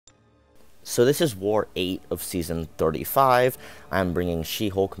So this is War 8 of Season 35. I'm bringing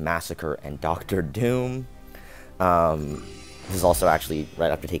She-Hulk, Massacre, and Doctor Doom. This is also actually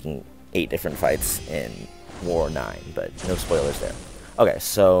right after taking 8 different fights in War 9, but no spoilers there. Okay,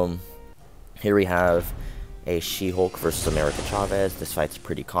 so here we have a She-Hulk versus America Chavez. This fight's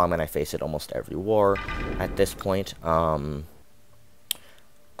pretty common. I face it almost every war at this point.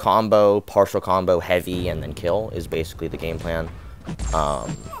 Combo, partial combo, heavy, and then kill is basically the game plan.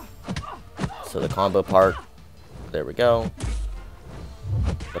 So the combo part, there we go.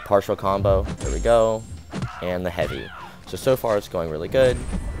 The partial combo, there we go. And the heavy. So far it's going really good.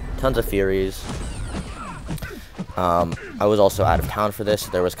 Tons of Furies. I was also out of town for this,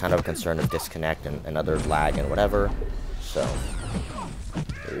 so there was kind of a concern of disconnect and other lag and whatever. So,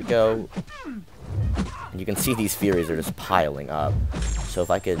 there we go. And you can see these Furies are just piling up. So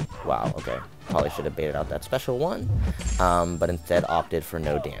if I could, wow, okay. Probably should have baited out that special one. But instead opted for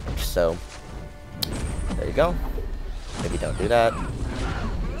no damage. So, there you go. Maybe don't do that.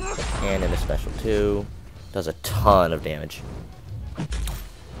 And in the special 2, does a ton of damage.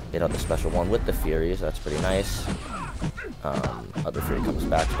 Get out the special 1 with the Furies, that's pretty nice. Other Fury comes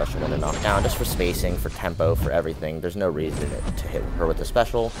back, special 1 and knock down, just for spacing, for tempo, for everything. There's no reason to hit her with the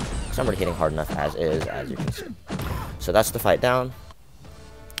special, because I'm already hitting hard enough as is, as you can see. So that's the fight down.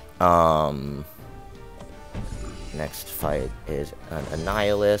 Next fight is an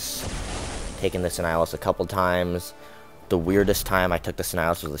Annihilus. Taken this Annihilus a couple times. The weirdest time I took this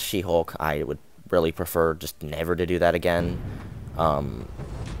Annihilus was with She-Hulk. I would really prefer just never to do that again.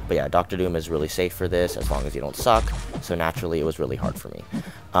 But yeah, Doctor Doom is really safe for this, as long as you don't suck, so naturally it was really hard for me.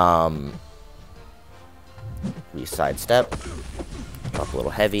 We sidestep, drop a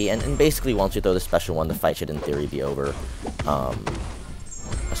little heavy, and basically once you throw the special 1, the fight should in theory be over,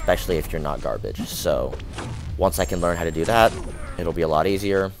 especially if you're not garbage. So once I can learn how to do that, it'll be a lot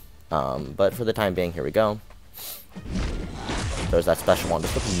easier, but for the time being, here we go. There's that special 1,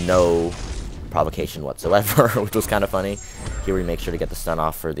 just with no provocation whatsoever, which was kind of funny. Here we make sure to get the stun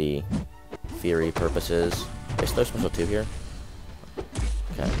off for the Fury purposes. Is there special 2 here?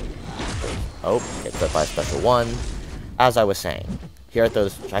 Okay. Oh, get clipped by special 1. As I was saying, here at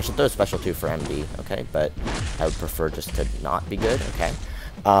those, I should throw special 2 for MD, okay, but I would prefer just to not be good, okay.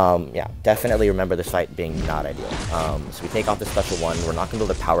 Yeah, definitely remember this fight being not ideal. So we take off the special 1. We're not going to be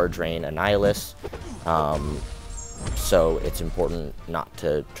able to power drain Annihilus, so it's important not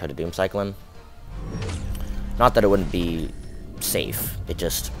to try to Doom Cycle him. Not that it wouldn't be safe,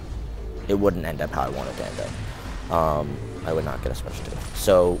 it wouldn't end up how I want it to end up. I would not get a special 2.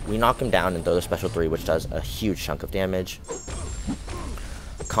 So we knock him down and throw the special 3, which does a huge chunk of damage.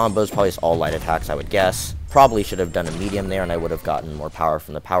 Combos, probably just all light attacks, I would guess. Probably should have done a medium there, and I would have gotten more power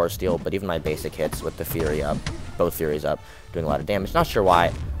from the power steal, but even my basic hits with the Fury up, both Furies up, doing a lot of damage. Not sure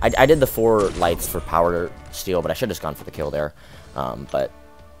why. I did the 4 lights for power steal, but I should have just gone for the kill there. But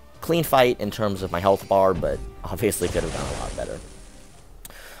clean fight in terms of my health bar, but obviously could have done a lot better.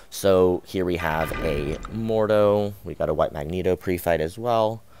 So here we have a Mordo. We got a White Magneto pre-fight as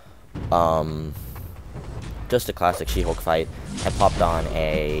well. Just a classic She-Hulk fight. I popped on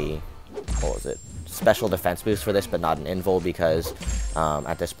a, what was it, special defense boost for this, but not an invul, because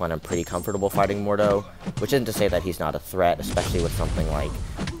at this point I'm pretty comfortable fighting Mordo, which isn't to say that he's not a threat, especially with something like,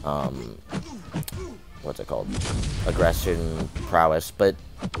 what's it called, aggression, prowess, but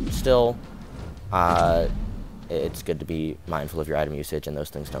still, it's good to be mindful of your item usage, and those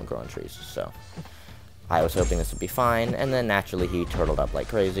things don't grow on trees. So I was hoping this would be fine, and then naturally he turtled up like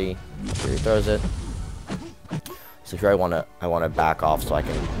crazy. Here he throws it. So here I want to back off so I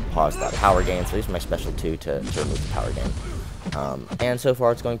can pause that power gain. So use my special 2 to remove the power gain. And so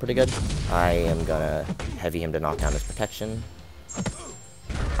far it's going pretty good. I am gonna heavy him to knock down his protection.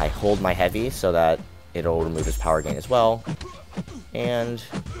 I hold my heavy so that it'll remove his power gain as well. And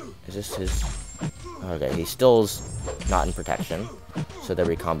is this his? Okay, he still's not in protection, so there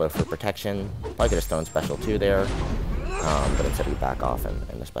we combo for protection. Probably could have thrown special 2 there, but instead we back off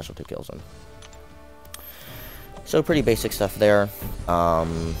and the special 2 kills him. So pretty basic stuff there.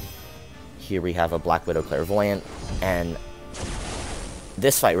 Here we have a Black Widow Clairvoyant, and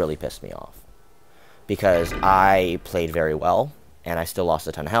this fight really pissed me off, because I played very well, and I still lost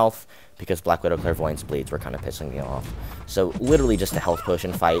a ton of health, because Black Widow Clairvoyant's bleeds were kind of pissing me off. So literally just a health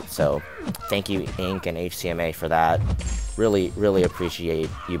potion fight, so thank you Inc. and HCMA for that. Really, really appreciate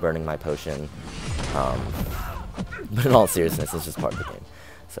you burning my potion. But in all seriousness, it's just part of the game.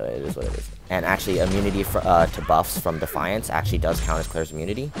 So it is what it is. And actually, immunity to buffs from Defiance actually does count as Claire's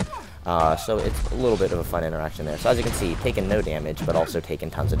immunity. So it's a little bit of a fun interaction there. So as you can see, taking no damage, but also taking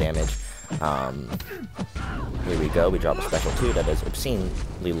tons of damage. Here we go. We drop a special 2 that does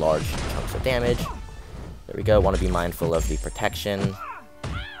obscenely large chunks of damage. There we go. Want to be mindful of the protection.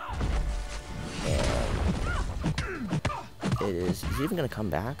 And is he even going to come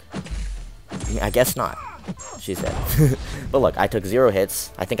back? I mean, I guess not. She's dead. But look, I took 0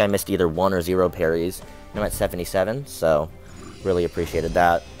 hits. I think I missed either 1 or 0 parries. I'm at 77, so really appreciated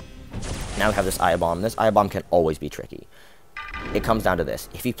that. Now we have this eye bomb. This eye bomb can always be tricky. It comes down to this.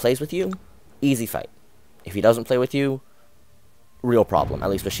 If he plays with you, easy fight. If he doesn't play with you, real problem, at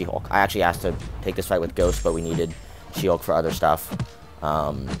least with She-Hulk. I actually asked to take this fight with Ghost, but we needed She-Hulk for other stuff.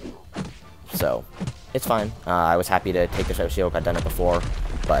 So, it's fine. I was happy to take this fight with She-Hulk. I'd done it before,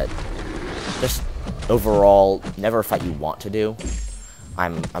 but just overall, never a fight you want to do.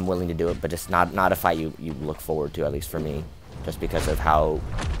 I'm willing to do it, but just not a fight you look forward to, at least for me. Just because of how,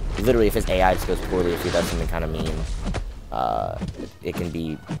 literally, if his AI just goes poorly, if he does something kind of mean, it can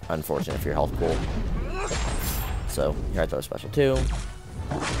be unfortunate for your health pool. So, here I throw a special 2.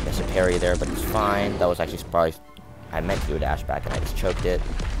 Miss a parry there, but it's fine. That was actually probably, I meant to do a dash back, and I just choked it.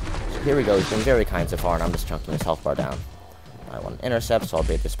 So here we go. He's been very kind so far, and I'm just chunking his health bar down. I want an intercept, so I'll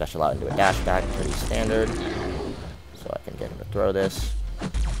bait this special out and do a dash back. Pretty standard. So I can get him to throw this.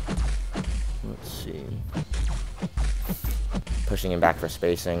 Let's see. Pushing him back for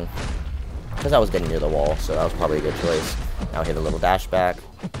spacing. Because I was getting near the wall, so that was probably a good choice. Now hit a little dash back.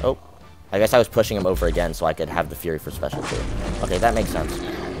 Oh. I guess I was pushing him over again so I could have the Fury for special 2. Okay, that makes sense.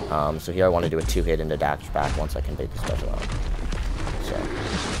 So here I want to do a 2-hit into dash back once I can bait the special out. So,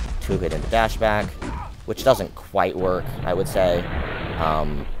 2-hit into dash back, which doesn't quite work, I would say.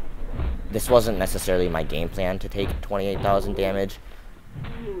 This wasn't necessarily my game plan to take 28,000 damage.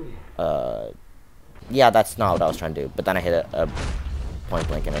 Yeah, that's not what I was trying to do. But then I hit a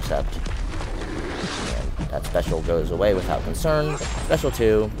point-blank intercept. And that special goes away without concern. Special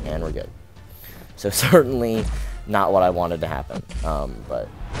 2, and we're good. So certainly not what I wanted to happen. But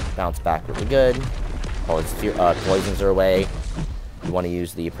bounce back really good. All his poisons are away. You want to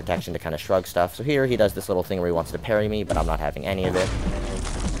use the protection to kind of shrug stuff. So here he does this little thing where he wants to parry me, but I'm not having any of it.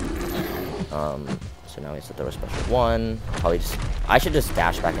 So now he has to throw a special 1. Probably just, I should just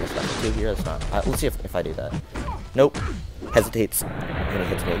dash back in a special 2 here. That's not. Let's see if I do that. Nope. Hesitates. And he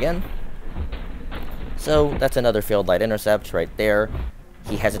hits me again. So that's another failed light intercept right there.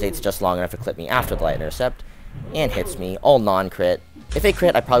 He hesitates just long enough to clip me after the light intercept. And hits me. All non-crit. If it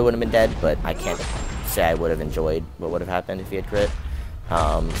crit, I probably wouldn't have been dead, but I can't say I would have enjoyed what would have happened if he had crit.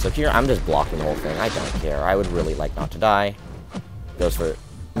 So here I'm just blocking the whole thing. I don't care. I would really like not to die. Goes for,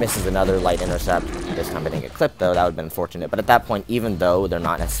 misses another light intercept. This time I didn't get clipped though. That would have been unfortunate. But at that point, even though they're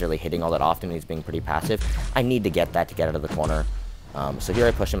not necessarily hitting all that often, he's being pretty passive, I need to get that to get out of the corner. So here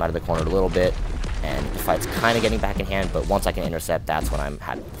I push him out of the corner a little bit, and the fight's kind of getting back in hand, but once I can intercept, that's when I'm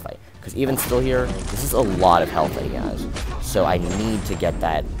happy with the fight. Because even still here, this is a lot of health that he has. So I need to get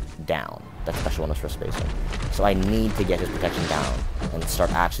that down. That special 1 was for spacing. So I need to get his protection down and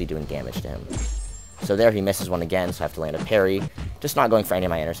start actually doing damage to him. So there he misses one again, so I have to land a parry. Just not going for any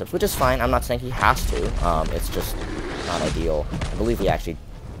of my intercepts, which is fine. I'm not saying he has to. It's just not ideal. I believe we actually,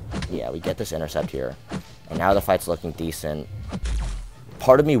 yeah, we get this intercept here. And now the fight's looking decent.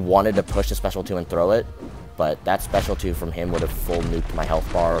 Part of me wanted to push the special 2 and throw it, but that special 2 from him would have full nuked my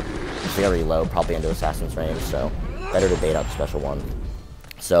health bar very low, probably into Assassin's range, so better to bait out the special 1.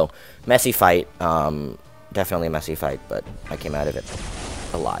 So, messy fight, definitely a messy fight, but I came out of it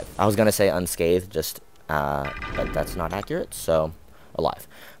alive. I was going to say unscathed, just, but that's not accurate, so, alive.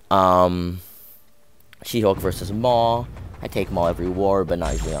 She-Hulk versus Maw. I take Maw every war, but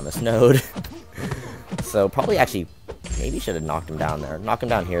not usually on this node. So, probably actually, maybe should have knocked him down there. Knock him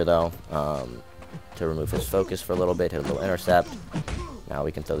down here, though, to remove his focus for a little bit, hit a little intercept. Now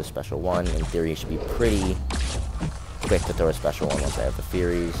we can throw the special 1. In theory, he should be pretty quick to throw a special 1 once I have the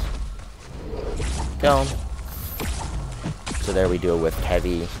Furies. Go. So there we do it with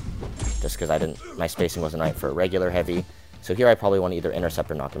heavy, just because my spacing wasn't right for a regular heavy. So here I probably want to either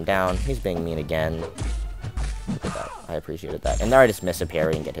intercept or knock him down. He's being mean again. Look at that. I appreciated that. And there I just miss a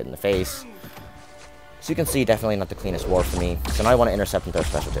parry and get hit in the face. So you can see, definitely not the cleanest war for me. So now I want to intercept and throw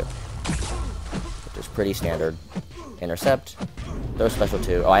special 2. Which is pretty standard. Intercept, throw special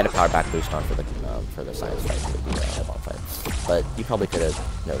 2. Oh, I had a power back boost on for the science fight, for the bomb fight. But you probably could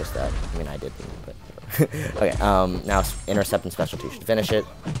have noticed that. I mean, I did, but okay, now intercept and special 2 should finish it.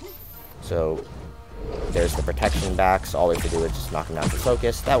 So there's the protection back, so all we have to do is just knock him down for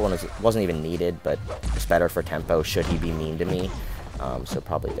focus. That one wasn't even needed, but it's better for tempo should he be mean to me. So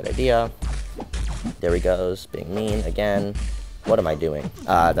probably a good idea. There he goes, being mean again. What am I doing?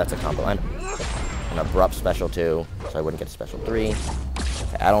 That's a combo. An abrupt special 2, so I wouldn't get a special 3.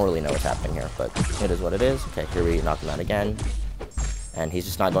 Okay, I don't really know what's happening here, but it is what it is. Okay, here we knock him out again. And he's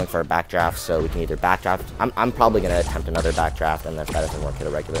just not going for a backdraft, so we can either backdraft. I'm probably going to attempt another backdraft, and if that doesn't work, hit a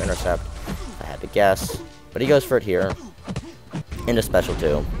regular intercept, if I had to guess. But he goes for it here, into special 2,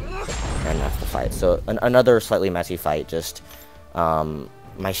 and that's the fight. So another slightly messy fight, just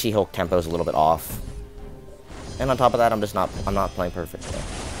my She-Hulk tempo is a little bit off. And on top of that, I'm not playing perfectly.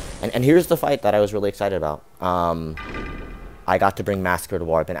 And here's the fight that I was really excited about. I got to bring Masacre to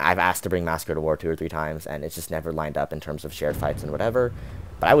war. I've asked to bring Masacre to war 2 or 3 times, and it's just never lined up in terms of shared fights and whatever.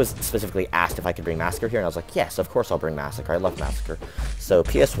 But I was specifically asked if I could bring Masacre here, and I was like, yes, of course I'll bring Masacre. I love Masacre. So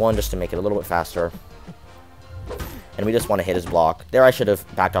PS1, just to make it a little bit faster. And we just want to hit his block. There I should have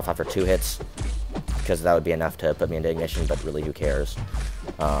backed off after 2 hits, because that would be enough to put me into ignition, but really, who cares?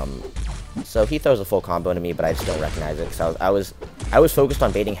 So he throws a full combo into me, but I just don't recognize it, because I was focused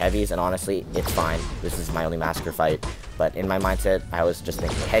on baiting heavies, and honestly, it's fine. This is my only Masacre fight. But in my mindset, I was just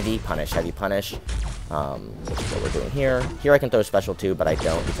thinking heavy punish, which is what we're doing here. Here I can throw special 2, but I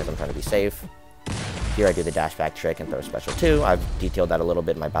don't because I'm trying to be safe. Here I do the dash back trick and throw special 2. I've detailed that a little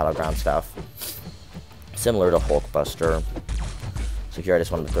bit in my Battleground stuff. Similar to Hulkbuster. So here I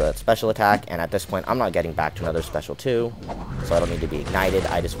just wanted to throw that special attack, and at this point I'm not getting back to another special 2, so I don't need to be ignited.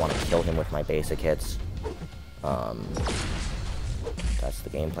 I just want to kill him with my basic hits. That's the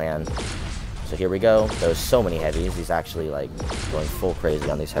game plan. So here we go. There's so many heavies. He's actually like going full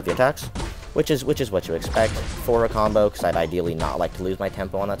crazy on these heavy attacks, which is what you expect for a combo, because I'd ideally not like to lose my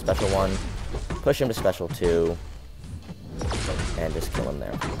tempo on that special 1. Push him to special 2, and just kill him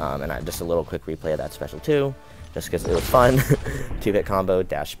there. And just a little quick replay of that special 2, just because it was fun. 2-hit combo,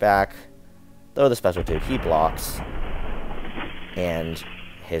 dash back, throw the special 2. He blocks, and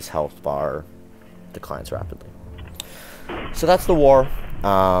his health bar declines rapidly. So that's the war.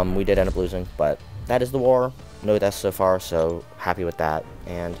 We did end up losing, but that is the war. No deaths so far, so happy with that,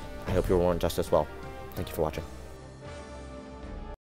 and I hope you were warned just as well. Thank you for watching.